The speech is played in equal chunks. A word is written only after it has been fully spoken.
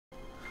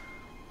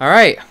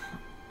Alright.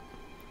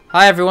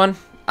 Hi everyone,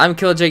 I'm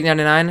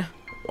KillerJake99.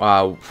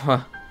 Wow.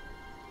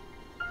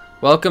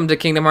 Welcome to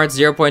Kingdom Hearts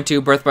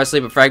 0.2 Birth by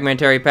Sleep, a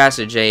Fragmentary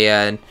Passage,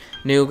 a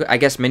new, I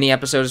guess, mini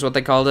episode is what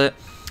they called it,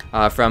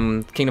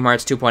 from Kingdom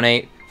Hearts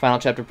 2.8 Final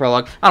Chapter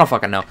Prologue. I don't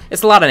fucking know.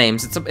 It's a lot of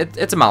names.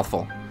 It's a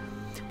mouthful.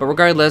 But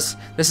regardless,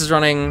 this is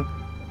running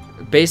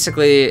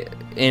basically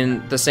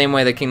in the same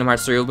way that Kingdom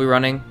Hearts 3 will be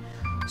running.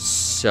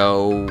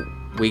 So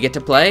we get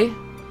to play.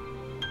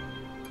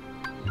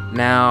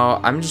 Now,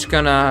 I'm just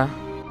gonna...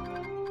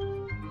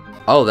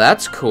 Oh,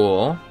 that's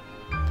cool.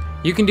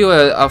 You can do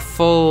a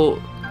full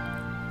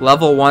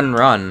level 1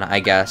 run,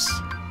 I guess.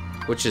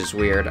 Which is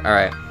weird.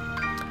 Alright.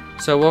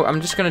 So what I'm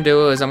just gonna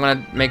do is I'm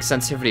gonna make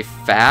sensitivity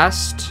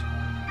fast.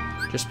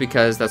 Just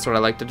because that's what I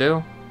like to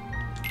do.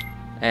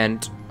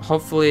 And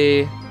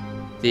hopefully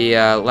the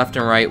left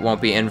and right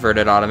won't be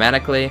inverted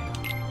automatically.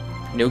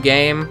 New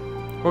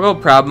game. We'll go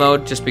proud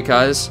mode just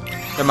because.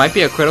 There might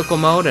be a critical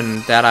mode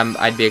and that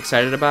I'd be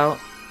excited about.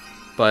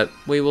 But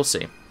we will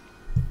see.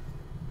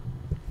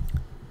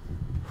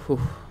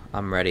 Whew,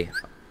 I'm ready.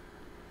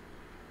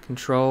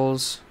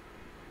 Controls.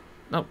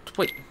 No,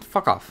 wait,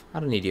 fuck off. I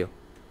don't need you.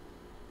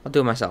 I'll do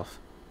it myself.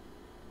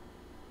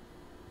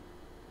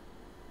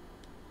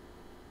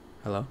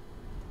 Hello?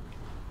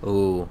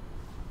 Ooh.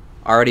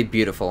 Already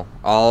beautiful.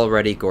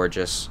 Already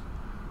gorgeous.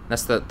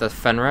 That's the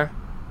Fenrir?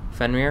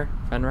 Fenrir?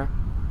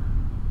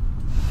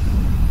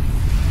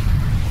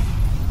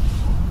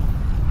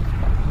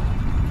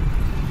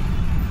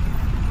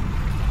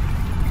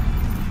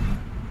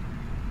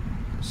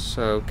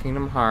 So,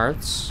 Kingdom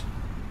Hearts.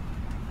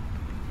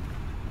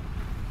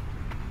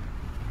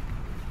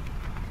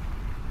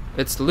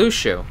 It's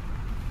Lushu.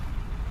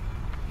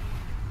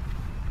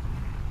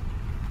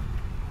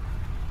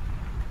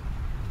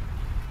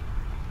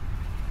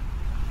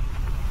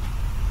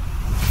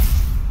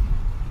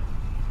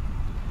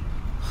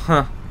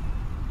 Huh.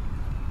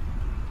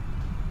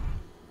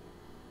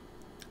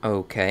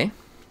 Okay.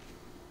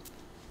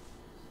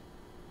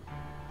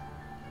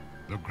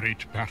 The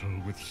great battle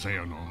with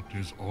Xehanort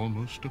is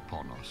almost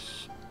upon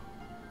us.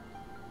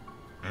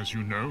 As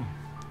you know,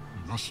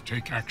 we must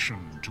take action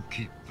to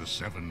keep the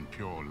 7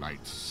 pure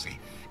lights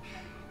safe.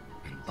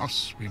 And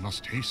thus we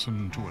must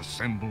hasten to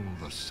assemble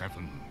the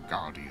 7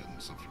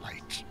 Guardians of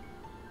Light.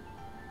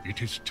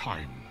 It is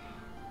time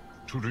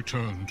to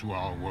return to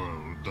our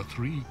world the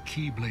 3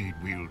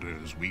 Keyblade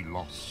wielders we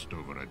lost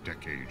over a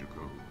decade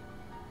ago.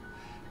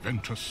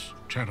 Ventus,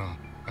 Terra,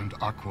 and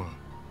Aqua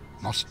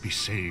must be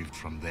saved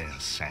from their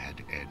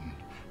sad end,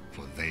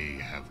 for they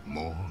have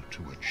more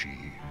to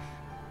achieve.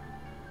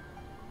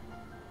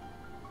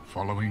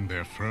 Following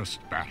their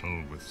first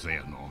battle with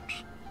Xehanort,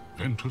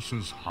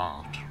 Ventus's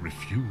heart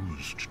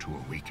refused to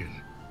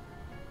awaken,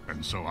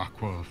 and so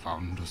Aqua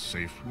found a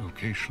safe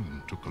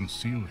location to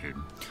conceal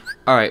him.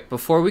 Alright,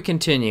 before we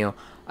continue,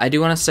 I do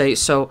want to say,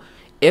 so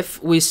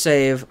if we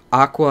save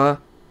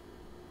Aqua,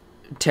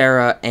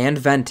 Terra, and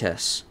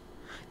Ventus,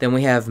 then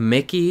we have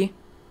Mickey,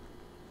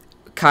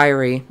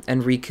 Kairi,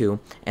 and Riku,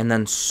 and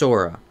then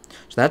Sora.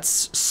 So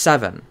that's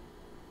 7.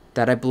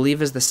 That I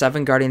believe is the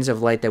 7 Guardians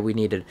of Light that we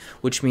needed,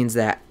 which means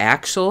that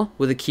Axel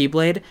with a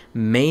Keyblade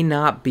may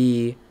not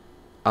be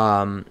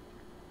a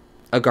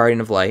Guardian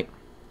of Light.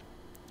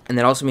 And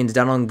that also means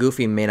Donald and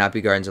Goofy may not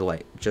be Guardians of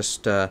Light,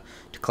 just to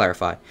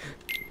clarify.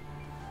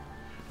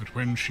 But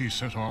when she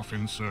set off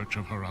in search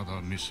of her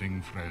other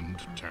missing friend,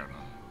 Terra,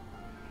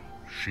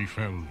 she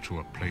fell to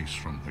a place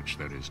from which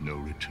there is no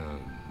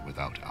return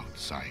without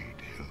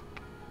outside help.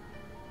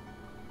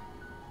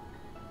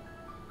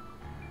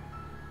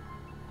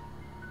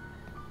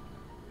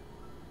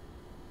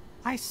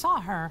 I saw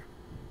her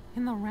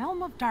in the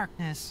realm of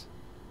darkness.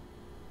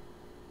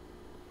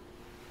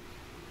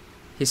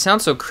 He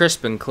sounds so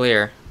crisp and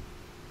clear.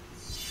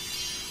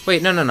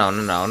 Wait, no.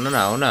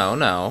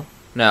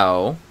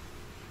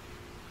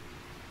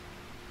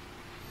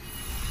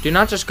 Do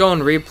not just go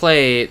and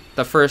replay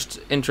the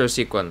first intro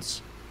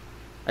sequence.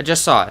 I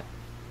just saw it.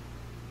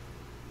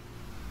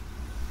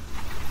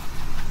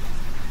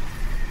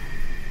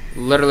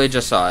 Literally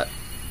just saw it.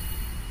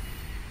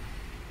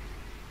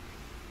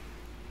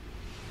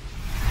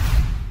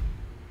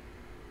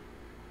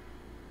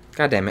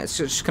 God damn it, it's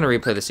just gonna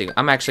replay the sequence.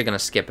 I'm actually gonna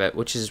skip it,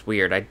 which is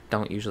weird. I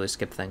don't usually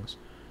skip things.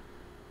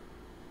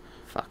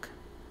 Fuck.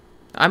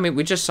 I mean,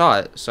 we just saw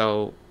it,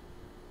 so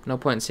no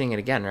point in seeing it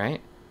again, right?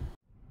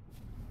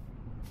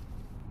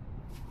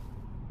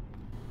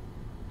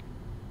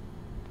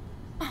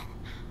 Oh.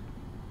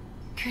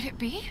 Could it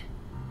be?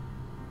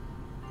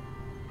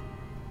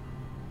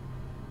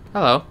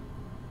 Hello.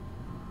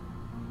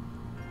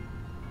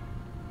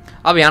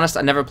 I'll be honest,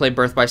 I never played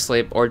Birth by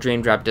Sleep or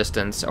Dream Drop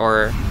Distance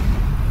or...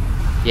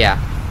 Yeah.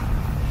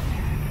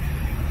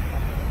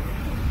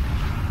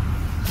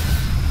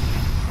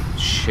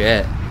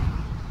 Shit.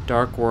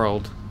 Dark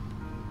World.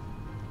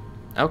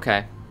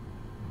 Okay.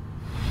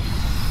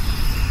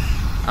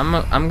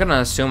 I'm gonna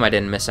assume I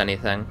didn't miss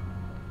anything.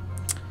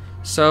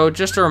 So,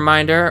 just a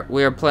reminder,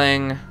 we are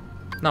playing...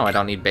 No, I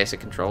don't need basic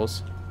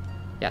controls.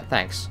 Yeah,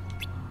 thanks.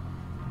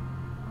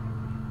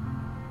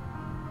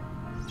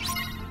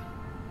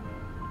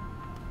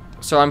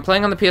 So I'm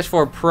playing on the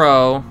PS4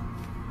 Pro.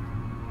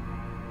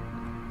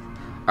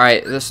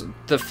 Alright,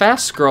 the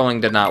fast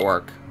scrolling did not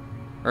work.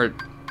 Or,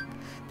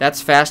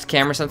 that's fast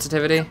camera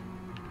sensitivity?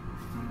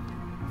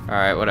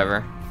 Alright,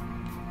 whatever.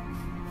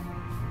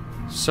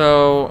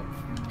 So...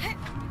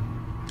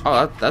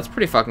 Oh, that's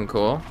pretty fucking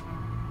cool.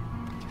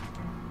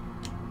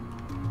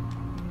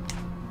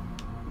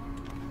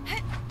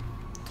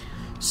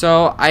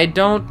 So, I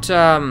don't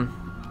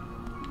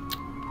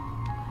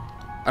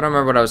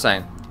remember what I was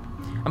saying.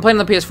 I'm playing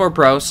on the PS4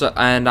 Pro, so,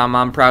 and I'm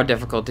on proud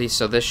difficulty,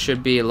 so this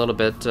should be a little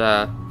bit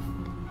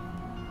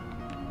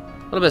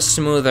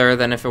smoother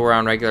than if it were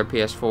on regular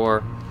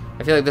PS4.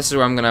 I feel like this is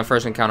where I'm gonna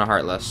first encounter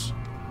Heartless.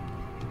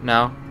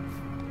 No?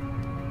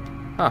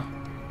 Huh.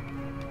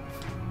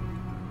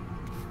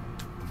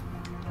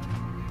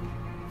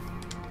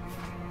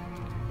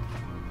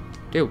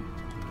 Dude,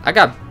 I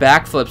got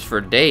backflips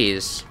for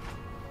days.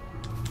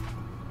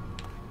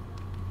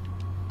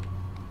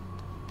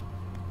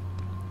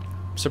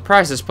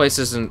 Surprised this place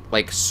isn't,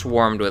 like,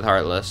 swarmed with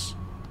Heartless.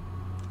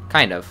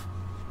 Kind of.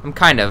 I'm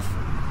kind of,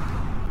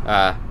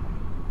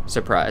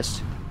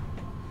 surprised.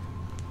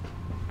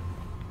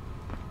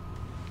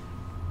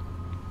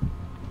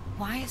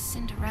 Why is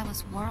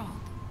Cinderella's world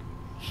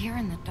here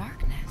in the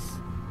darkness?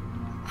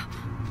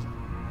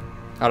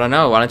 I don't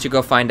know. Why don't you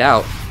go find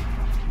out?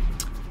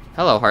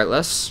 Hello,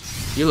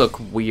 Heartless. You look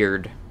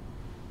weird.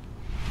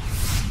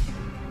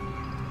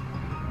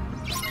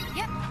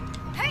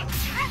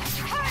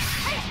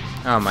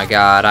 Oh my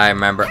god, I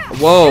remember.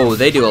 Whoa,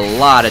 they do a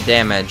lot of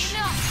damage.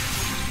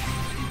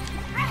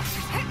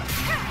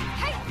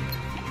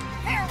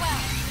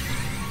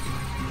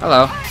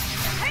 Hello.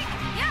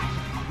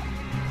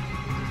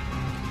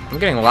 I'm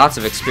getting lots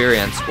of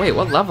experience. Wait,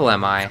 what level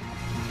am I?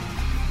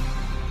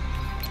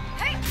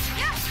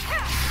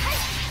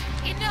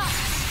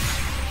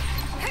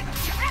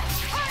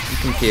 I'm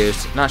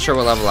confused. Not sure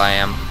what level I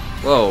am.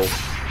 Whoa.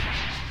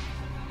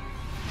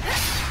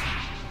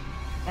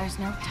 There's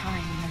no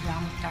time in the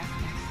realm of darkness.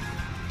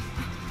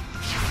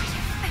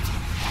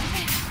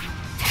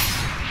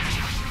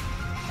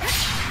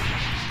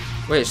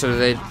 Wait, so do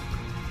they... On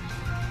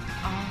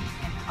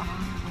and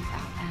on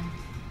without end.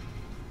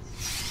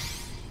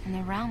 In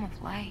the realm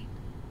of light,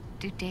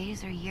 do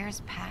days or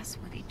years pass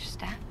with each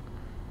step?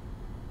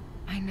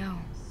 I know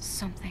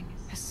something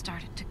has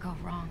started to go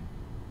wrong.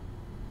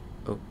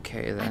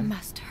 Okay, I then.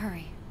 must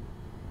hurry.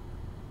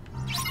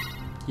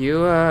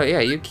 You, yeah,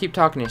 you keep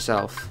talking to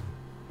yourself.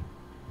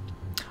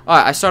 Oh,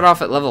 I start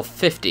off at level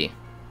 50.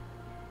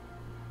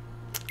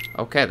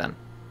 Okay, then.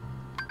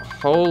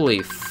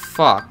 Holy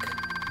fuck.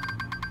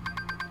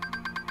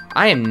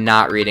 I am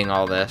not reading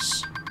all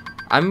this.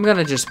 I'm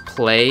gonna just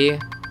play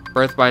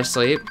Birth by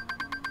Sleep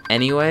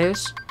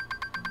anyways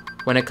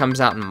when it comes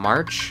out in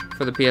March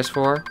for the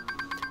PS4.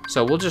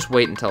 So we'll just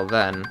wait until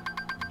then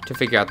to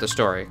figure out the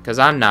story, because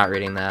I'm not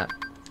reading that.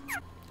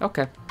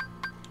 Okay.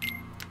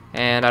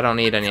 And I don't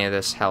need any of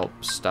this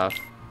help stuff.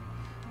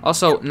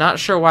 Also, not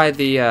sure why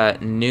the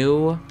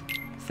new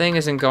thing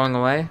isn't going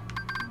away.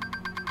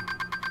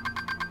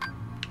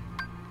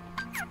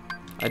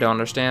 I don't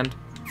understand.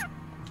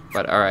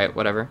 But alright,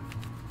 whatever.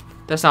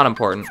 That's not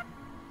important.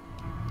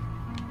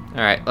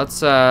 Alright,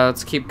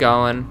 let's keep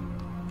going.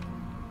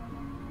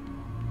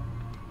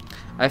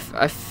 I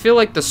feel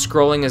like the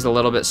scrolling is a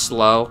little bit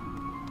slow.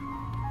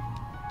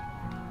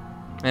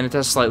 And it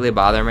does slightly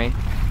bother me.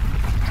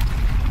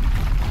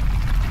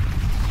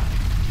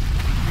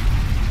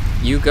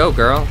 You go,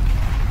 girl.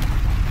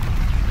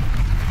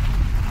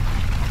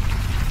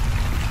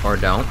 Or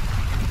don't.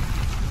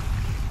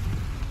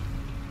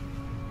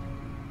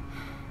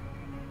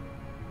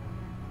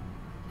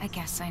 I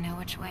guess I know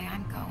which way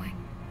I'm going.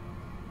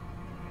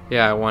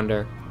 Yeah, I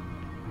wonder.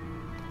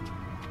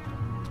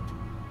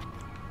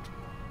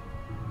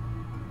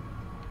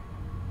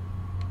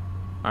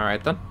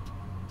 Alright then.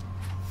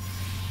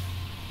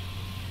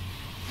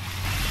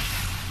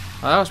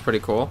 Well, that was pretty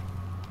cool.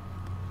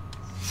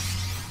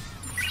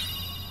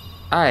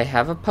 I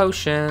have a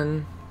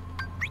potion.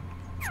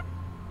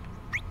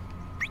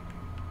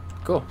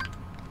 Cool.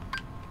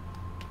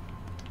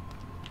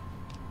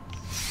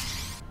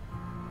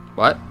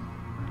 What?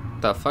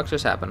 The fuck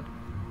just happened?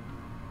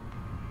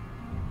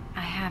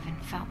 I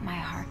haven't felt my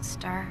heart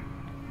stir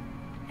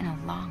in a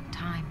long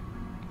time.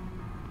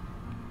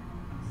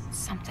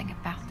 Something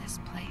about this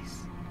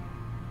place.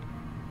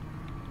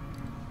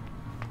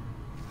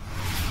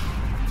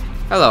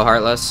 Hello,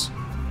 Heartless.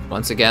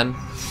 Once again.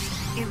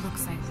 It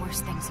looks like worse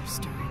things are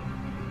stirring.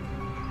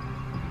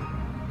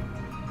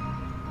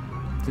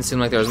 Didn't seem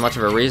like there was much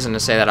of a reason to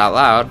say that out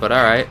loud, but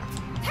alright.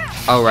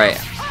 Oh, right.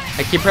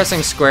 I keep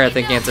pressing square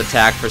thinking it's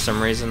attack for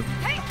some reason.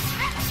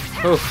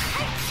 Oof.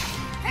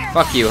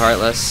 Fuck you,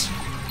 Heartless.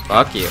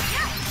 Fuck you.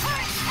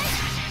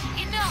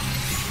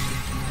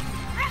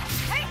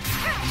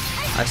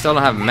 I still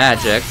don't have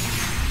magic,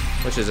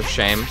 which is a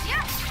shame.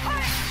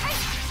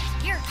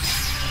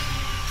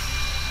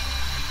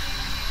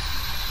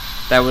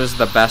 That was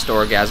the best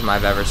orgasm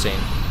I've ever seen.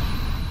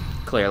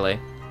 Clearly.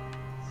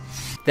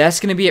 that's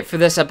going to be it for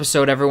this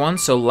episode, everyone.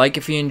 So like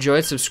if you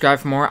enjoyed, subscribe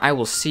for more. I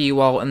will see you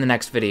all in the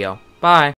next video. Bye.